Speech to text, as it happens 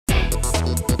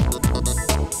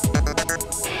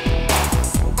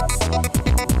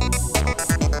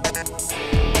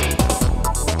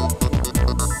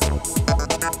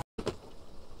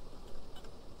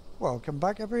Welcome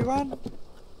back, everyone.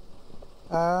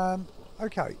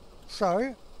 Okay,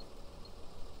 so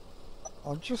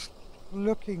I'm just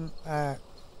looking at,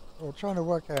 or trying to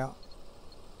work out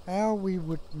how we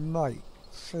would make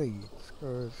seeds,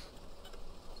 because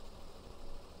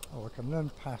I can learn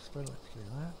pasta. Let's do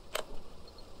that.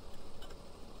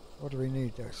 What do we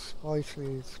need? There's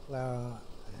spices, flour,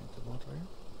 and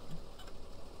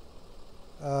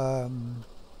tomato.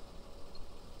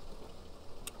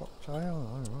 Cocktail.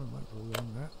 Oh, I might as well learn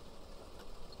that.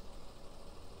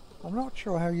 I'm not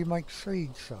sure how you make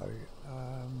seeds though.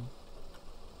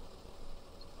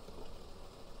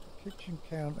 Kitchen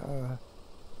counter.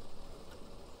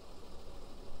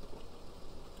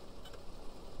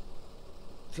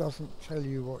 Doesn't tell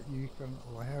you what you can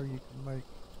or how you can make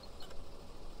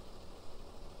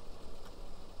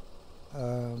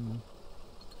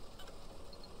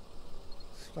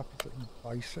stuff. Is it in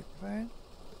basic then?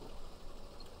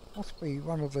 Must be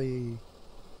one of the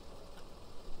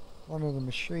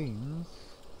machines.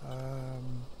 I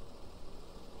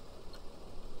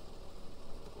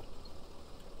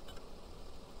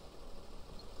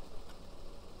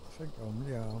think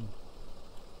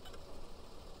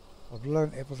I've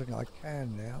learned everything I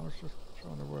can now. I was just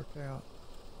trying to work out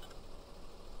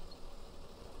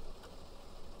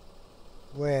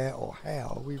where or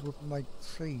how we would make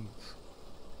seeds.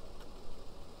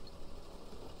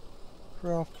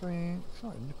 Crafting, it's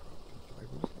not in the crafting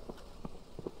table, is it?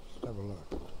 Just have a look.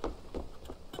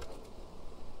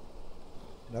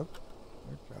 Nope.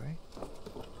 Okay.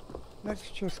 Let's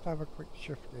just have a quick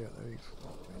shift here at these.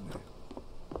 Not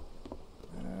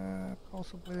in there.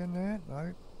 Possibly in there?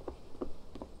 No.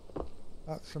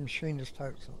 That's the machinist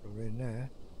tote's not going to be in there.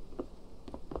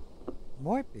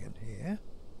 Might be in here.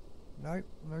 Nope,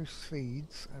 no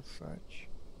seeds as such.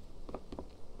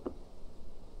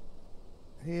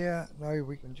 Here, no,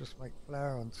 we can just make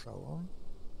flour and so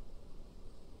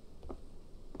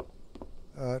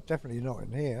on. Definitely not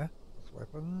in here. There's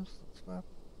weapons and stuff.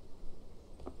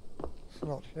 It's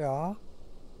not here.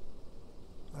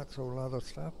 That's all other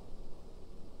stuff.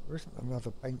 There isn't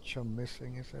another bench I'm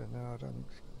missing, is there? No, I don't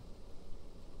think so.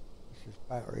 This is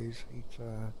batteries,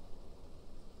 heater,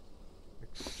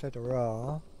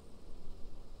 etc.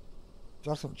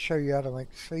 Doesn't show you how to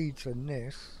make seeds in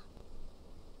this.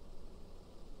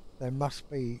 There must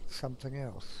be something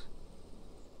else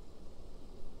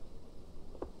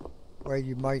where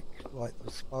you make like the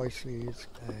spices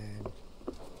and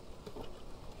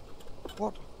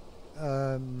what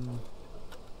I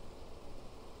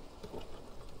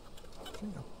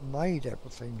think I've made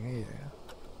everything here.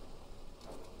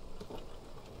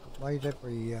 I've made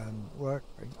every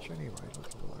workbench anyway.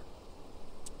 Let's have a look.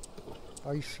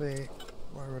 Basic,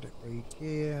 where would it be?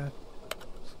 Gear,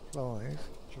 supplies,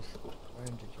 just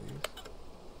bandages.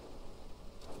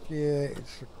 Gear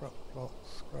is the crop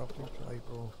plots, crafting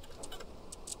table.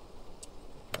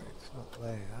 Okay, it's not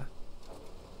there.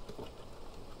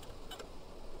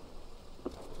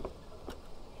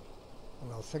 And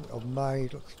I think I've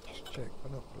made, let's just check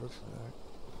binoculars now.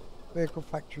 Vehicle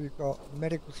factory we've got,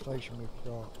 medical station we've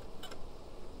got,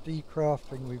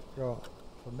 decrafting we've got,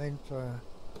 fermenter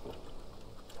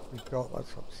we've got,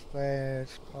 that's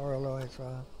upstairs,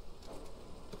 paralyzer,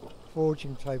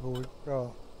 forging table we've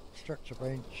got, structure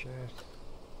bench, yes,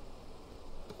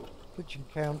 kitchen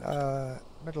counter,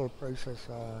 metal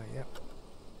processor, yep,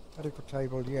 medical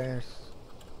table, yes,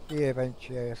 gear bench,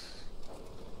 yes,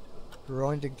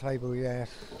 grinding table, yes,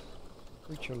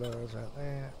 creature lures out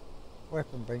there,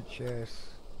 weapon bench,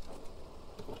 yes,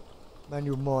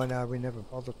 manual miner we never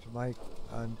bothered to make,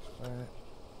 and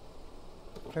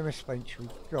chemist bench we've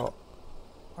got.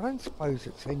 I don't suppose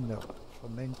it's in the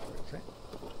fermenter, is it?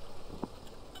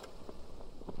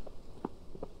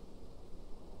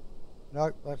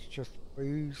 Nope, that's just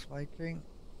booze making.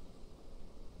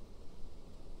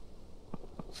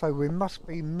 So we must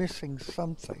be missing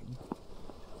something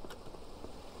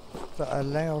that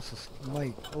allows us to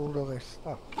make all of this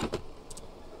stuff.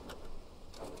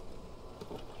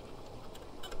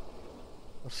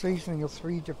 A seasoning of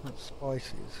 3 different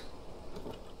spices.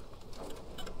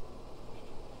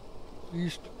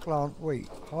 Used to plant wheat.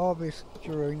 Harvest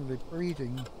during the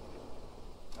breeding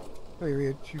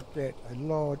period to get a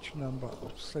large number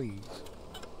of seeds.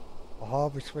 Or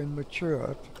harvest when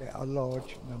mature to get a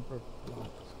large number of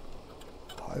plants.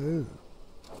 Oh.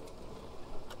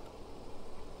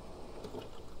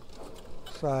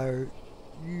 So,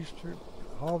 used to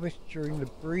harvest during the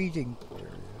breeding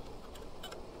period.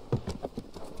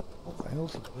 What the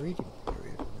hell's the breeding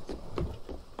period in this one?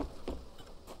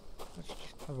 Let's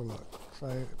just have a look. So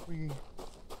if we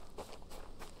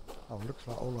Oh, looks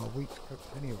like all our wheat's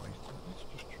cooked anyway. So let's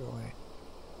just try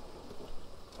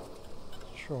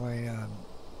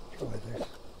this.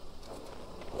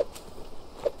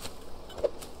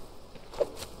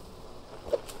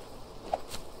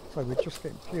 So we're just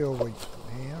getting pure wheat from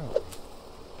here, aren't we?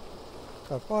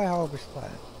 So if I harvest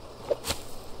that,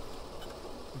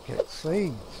 we get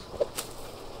seeds.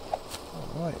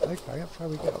 Alright, okay, that's how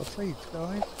we get our seeds,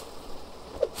 guys.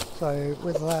 So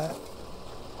with that,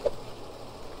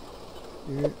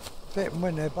 you get them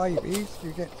when they're babies,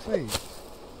 you get seeds.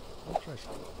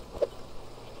 Interesting.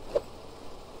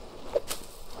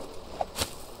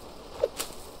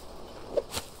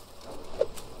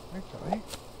 Okay,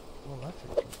 well that's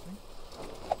interesting.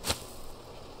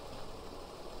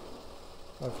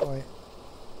 So if I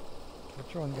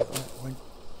try and get that one,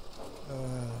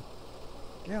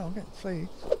 yeah, I'm getting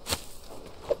seeds.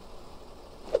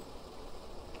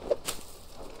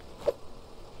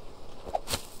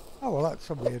 Oh well, that's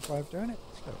a weird way of doing it,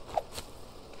 still.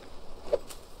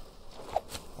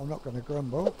 I'm not going to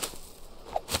grumble.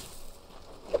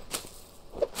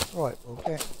 Right, we'll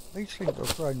get, these things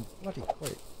have grown bloody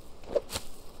quick.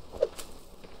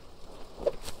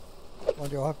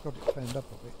 Mind you, I've got it turned up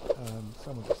a bit,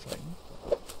 some of the things.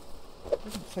 I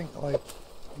didn't think I'd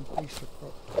increase the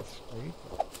crop growth speed,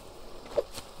 but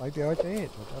maybe I did,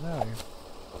 I don't know.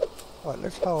 Right,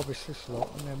 let's harvest this lot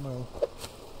and then we'll...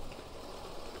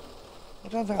 I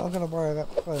don't think I'm going to worry about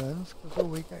ferns, because all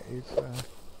we get is...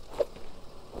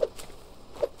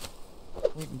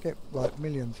 we can get like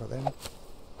millions of them.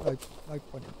 No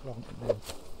point in planting them.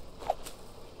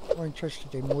 More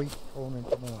interested in wheat, corn and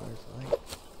tomatoes, I think.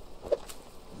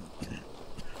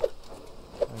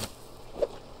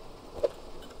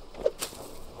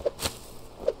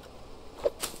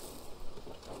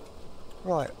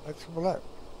 Right, let's have a look.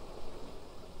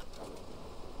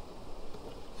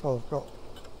 So I've got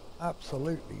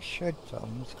absolutely shed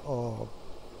tons of...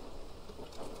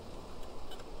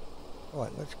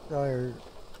 Right, let's go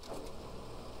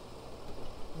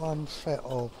one set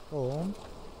of corn.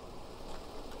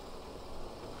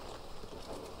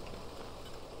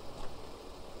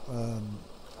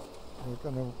 We're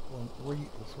going to want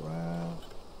wheat as well.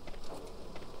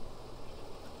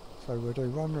 So we'll do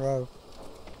one row.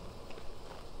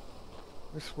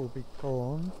 This will be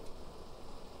corn.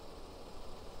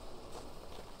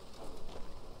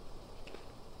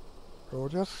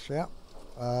 Gorgeous, yeah.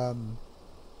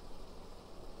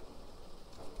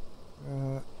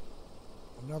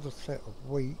 Another set of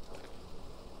wheat,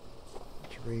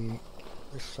 which will be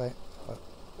this set, but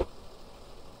oops.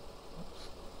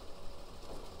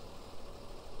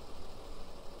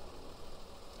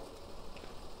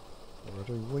 So we'll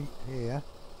do wheat here.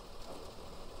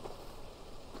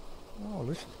 Oh,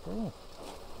 this is cool.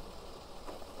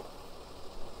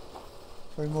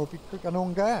 So we'll be cooking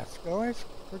on gas, guys.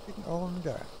 Cooking on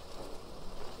gas.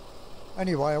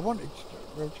 Anyway, I wanted to,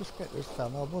 we'll just get this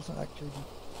done. I wasn't actually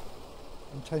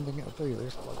intending to do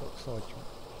this, but I got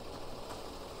sidetracked.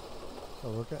 So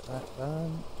we'll get that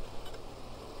done.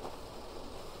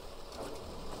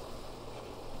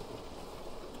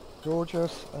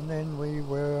 Gorgeous, and then we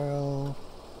will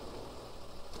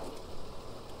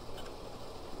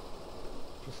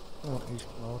just plant these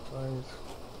tomatoes.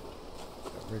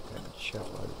 Get rid of them shed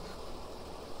loads.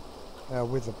 Now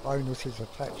with the bonuses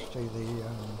attached to the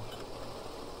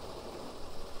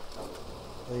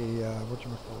what do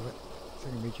you call it?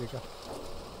 Thingamajigger.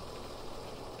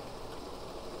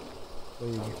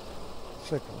 The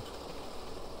sickle.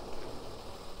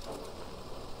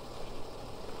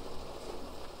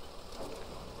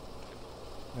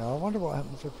 Now I wonder what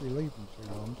happens if we leave them too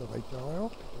long. Do they die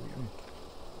off?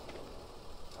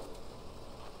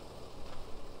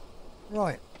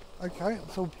 Right, okay,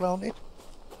 it's all planted.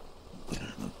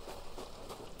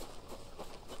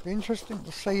 Be interesting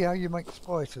to see how you make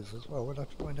spices as well. We'll have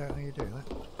to find out how you do that.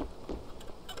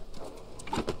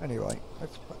 Anyway,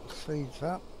 let's put the seeds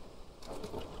up.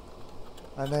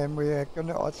 And then we're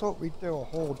gonna, I thought we'd do a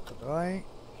hoard today.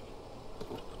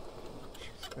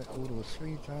 Just get all the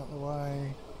seeds out of the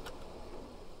way.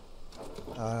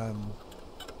 I've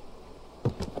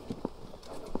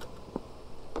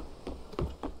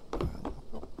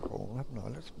got corn, haven't I?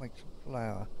 Let's make some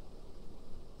flour.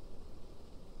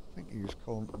 I think you use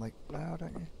corn to make flour,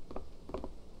 don't you?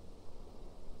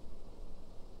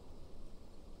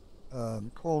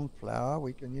 Corn flour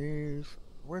we can use.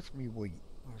 Where's me wheat?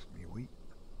 Where's me wheat?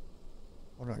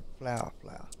 Oh no, flour.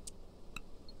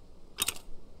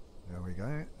 There we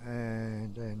go.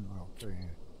 And then we'll do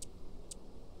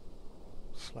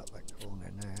slap that corn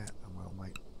in there and we'll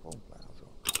make corn flour as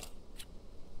well.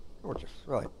 Gorgeous,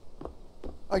 right.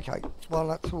 Okay, well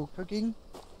that's that's all cooking.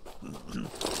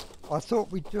 I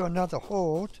thought we'd do another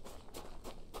hoard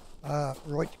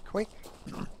right quick.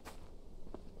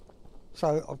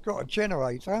 So I've got a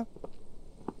generator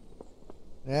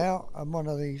now and one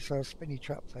of these spinny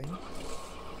trap things.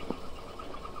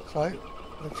 So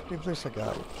let's give this a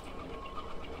go.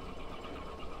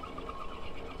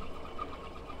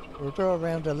 We'll do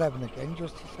around 11 again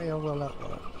just to see how well that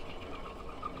works.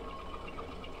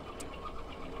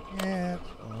 Yeah, that's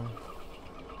fine.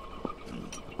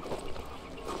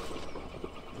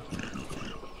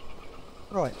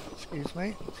 Right, excuse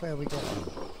me, let's see how we get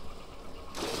on.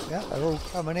 Yeah, they're all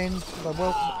coming in to the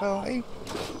welcome party.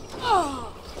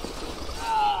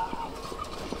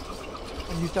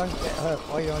 And you don't get hurt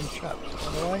by your own traps,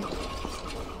 by the way.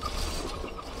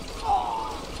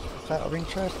 Is that of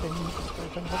interest in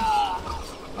somebody?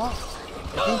 Oh,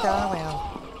 you think I will.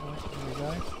 Right, there we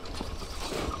go.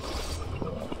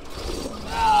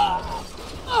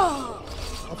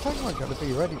 I think we're going to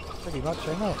be ready pretty much,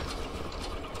 ain't it?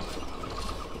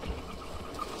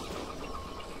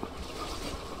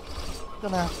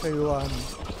 Gonna have to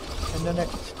in the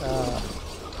next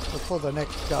before the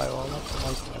next go I'll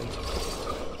have to make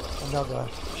another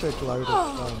shed load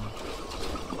of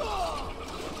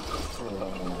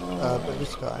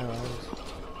ballista arrows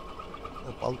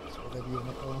or bolts, whatever you want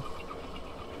to call them.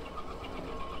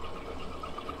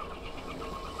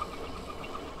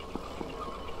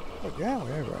 But yeah,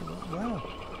 we're right. Wow.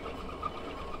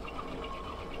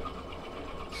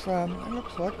 So it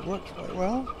looks like it works quite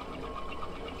well.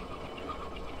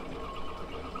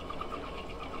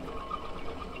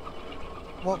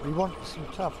 What we want is some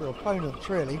tougher opponents,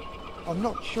 really. I'm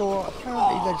not sure.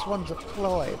 Apparently there's ones that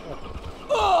fly, but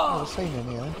I've never seen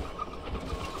any of them.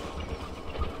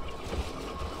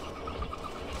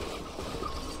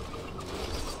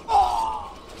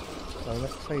 So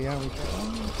let's see how we get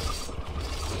on.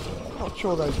 Not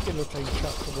sure those guillotine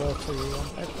traps are worth the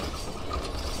effort.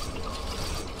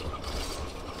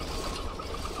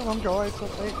 Come on guys,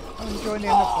 that's it. Come and join in the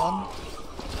fun.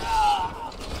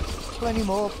 Plenty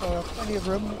more, plenty of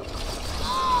room.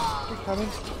 Keep coming,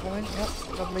 yep,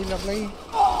 lovely, lovely.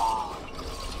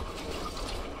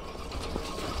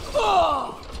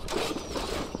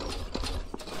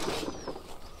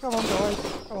 Come on guys,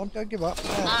 come on, don't give up.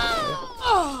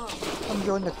 Yeah. Come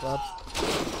join the club.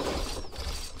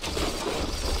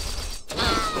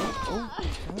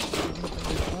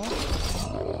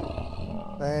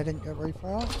 There, didn't go very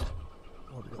far.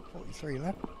 Oh, we've got 43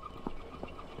 left.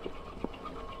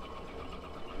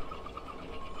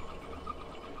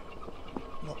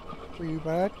 Not too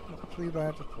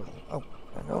bad at all. Oh,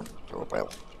 hang on, doorbell.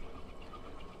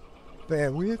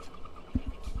 Bear with.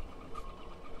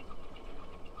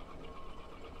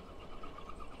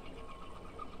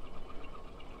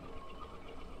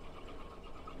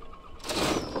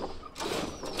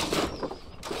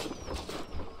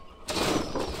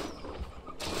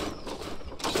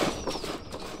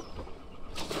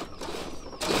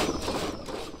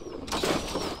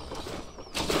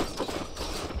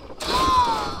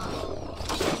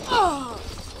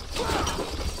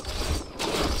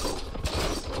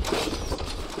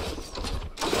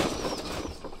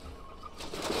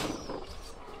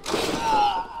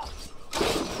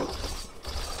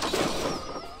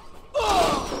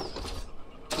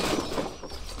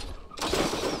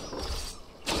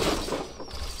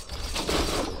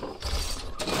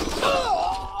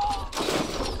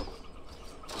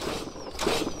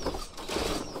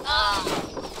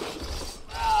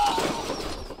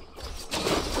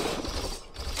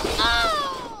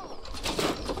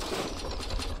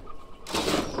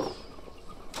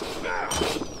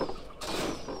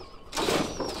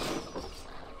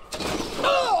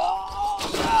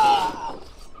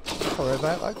 Sorry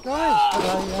about that, guys, for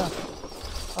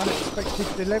a unexpected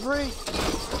delivery.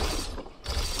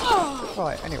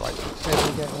 Right, anyway, let's see if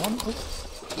we get on. Oops.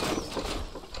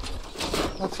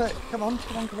 That's it, come on,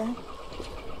 come on, come on.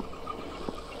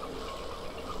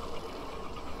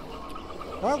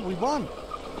 Well, we won.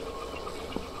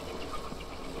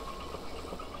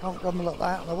 Can't grumble at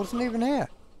that, I wasn't even here.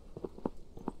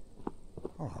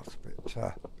 Oh, that's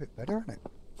a bit better, isn't it?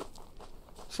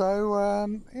 So,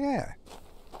 yeah.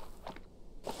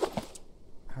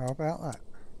 How about that?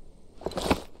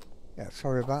 Yeah,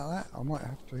 sorry about that. I might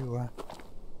have to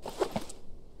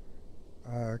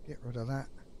get rid of that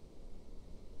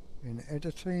in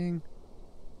editing.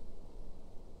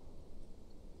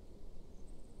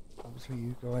 Obviously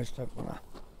you guys don't want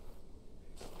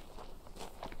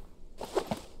to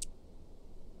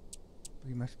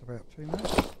be messed about too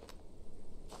much.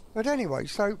 But anyway,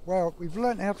 so, well, we've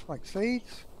learnt how to make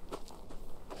seeds.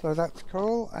 So that's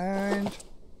cool, and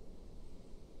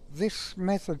this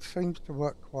method seems to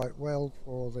work quite well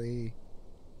for the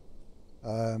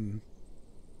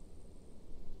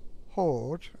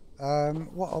hoard.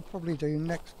 What I'll probably do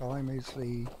next time is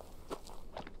the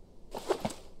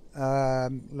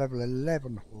level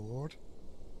 11 hoard.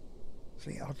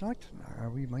 See, I'd like to know how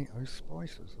we make those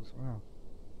spices as well.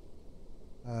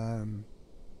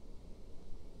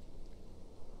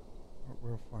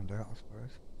 We'll find out, I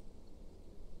suppose.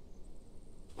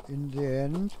 In the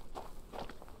end,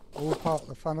 all part of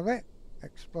the fun of it.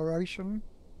 Exploration.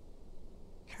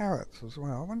 Carrots as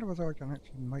well. I wonder whether I can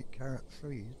actually make carrot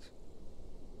seeds.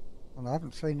 And I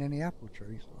haven't seen any apple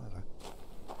trees either.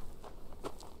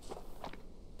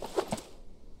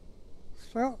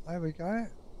 So, there we go.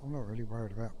 I'm not really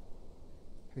worried about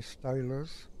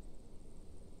pistolas.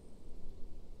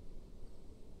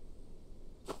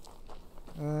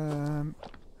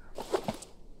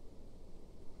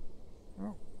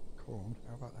 Oh, corn.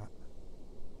 How about that?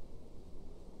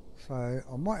 So,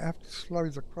 I might have to slow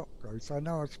the crop growth. I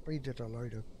know I speeded a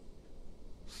load of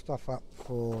stuff up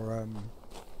for,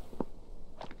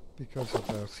 because of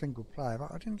the single player,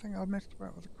 but I didn't think I messed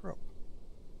about with the crop.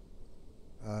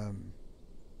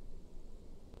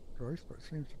 Growth, but it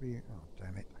seems to be, oh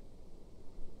damn it,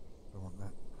 don't want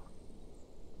that.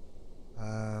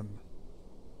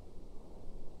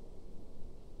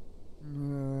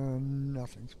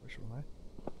 Nothing special there.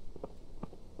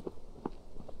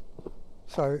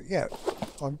 So yeah,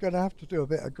 I'm going to have to do a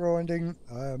bit of grinding,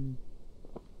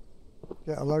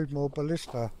 get a load more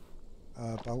ballista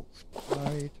bolts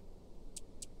made,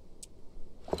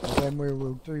 and then we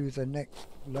will do the next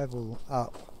level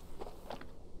up,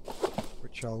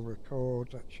 which I'll record.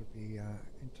 That should be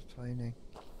entertaining.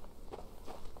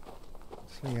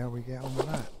 Let's see how we get on with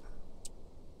that.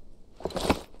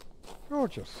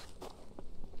 Gorgeous.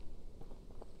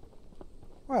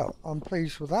 Well, I'm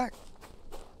pleased with that.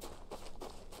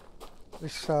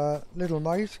 This little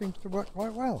maze seems to work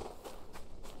quite well.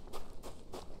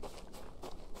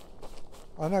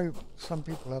 I know some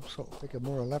people have sort of bigger,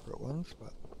 more elaborate ones,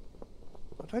 but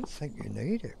I don't think you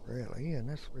need it really,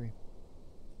 unless we...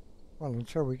 Well,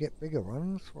 until we get bigger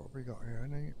ones. What have we got here?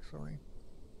 Anything exciting?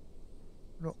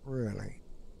 Not really.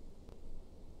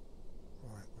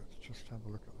 Right, let's just have a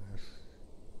look at this.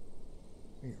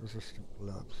 Heat resistant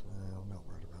gloves. No, I'm not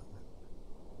worried about that.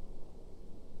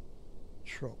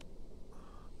 Chop.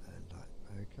 And that.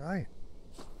 Okay.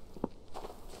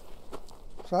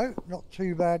 So, not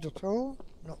too bad at all.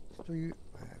 Not too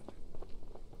bad.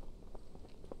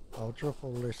 I'll drop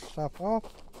all this stuff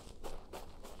off.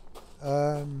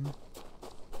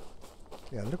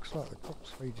 Yeah, looks like the crop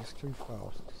speed is too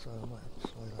fast, so I might have to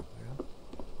slow that down.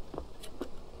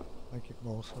 Make it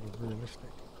more sort of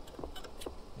realistic.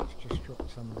 Let's just drop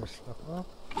some of this stuff off.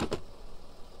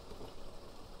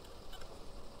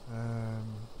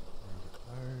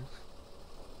 Those.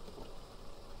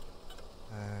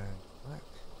 And that.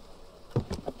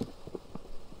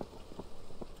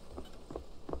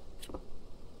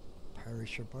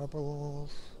 Perisher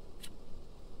bubbles.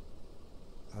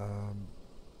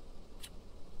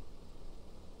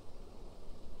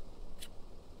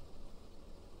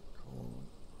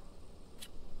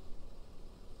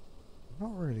 I'm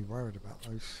not really worried about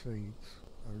those seeds,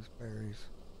 those berries.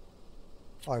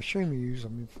 I assume you use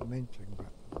them in fermenting, but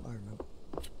at the moment,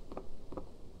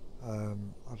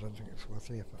 I don't think it's worth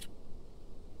the effort.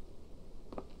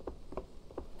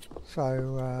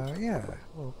 So, yeah,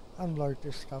 we'll unload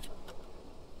this stuff.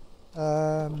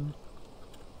 And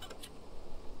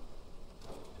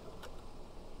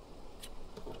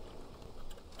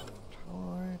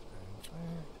hide, and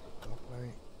there,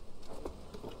 lovely.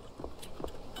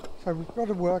 So we've got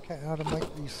to work out how to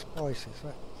make these spices.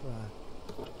 That's,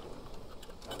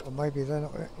 or maybe they're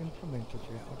not implemented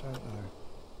yet, I don't know.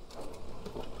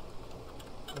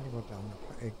 What have I done?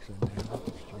 Put eggs in there,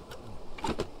 that's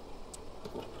stupid.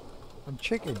 And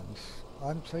chickens. I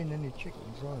haven't seen any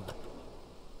chickens either.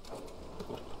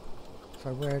 So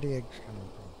where are the eggs coming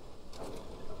from?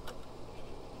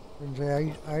 From the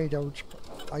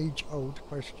age-old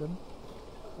question,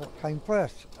 what came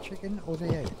first, chicken or the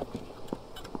egg?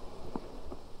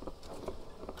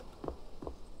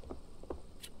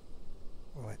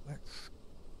 Right, let's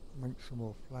make some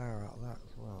more flour out of that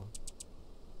as well.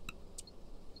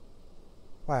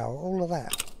 Wow, all of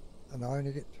that, and I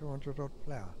only get 200 odd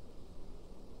flour.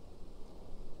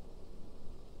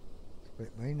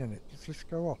 Bit mean, isn't it? Does this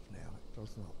go off now? It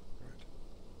does not.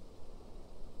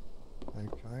 Good.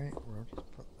 Okay, we'll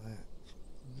just put that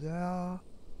there.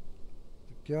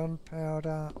 The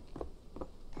gunpowder.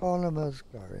 Polymers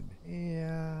go in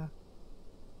here.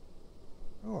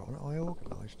 Oh, aren't I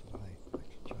organised today?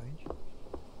 Makes a change.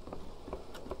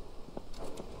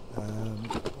 What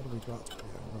have we got here?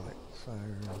 Right, so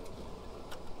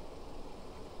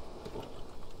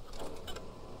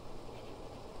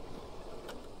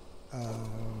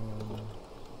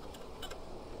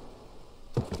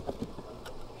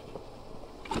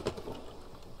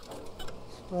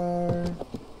stone,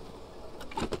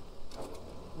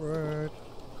 wood,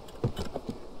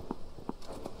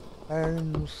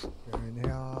 bones, go in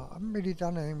here. I haven't really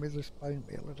done anything with this bone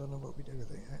meal, I don't know what we do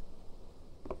with it yet.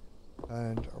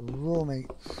 And raw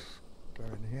meats go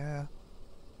in here,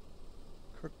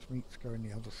 cooked meats go in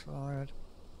the other side,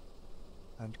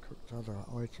 and cooked other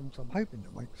items. I'm hoping to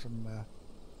make some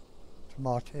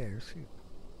tomato soup.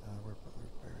 We'll put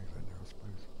those berries in there, I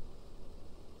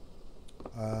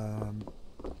suppose.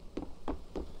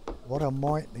 What I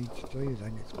might need to do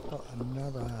then is put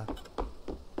another,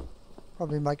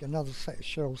 probably make another set of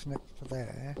shelves next to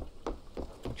there,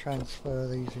 and transfer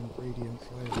these ingredients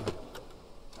over.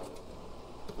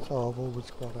 So I've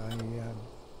always got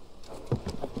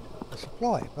a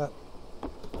supply, but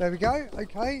there we go.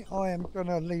 Okay, I am going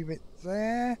to leave it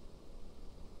there.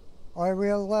 I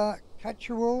will catch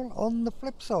you all on the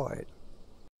flip side.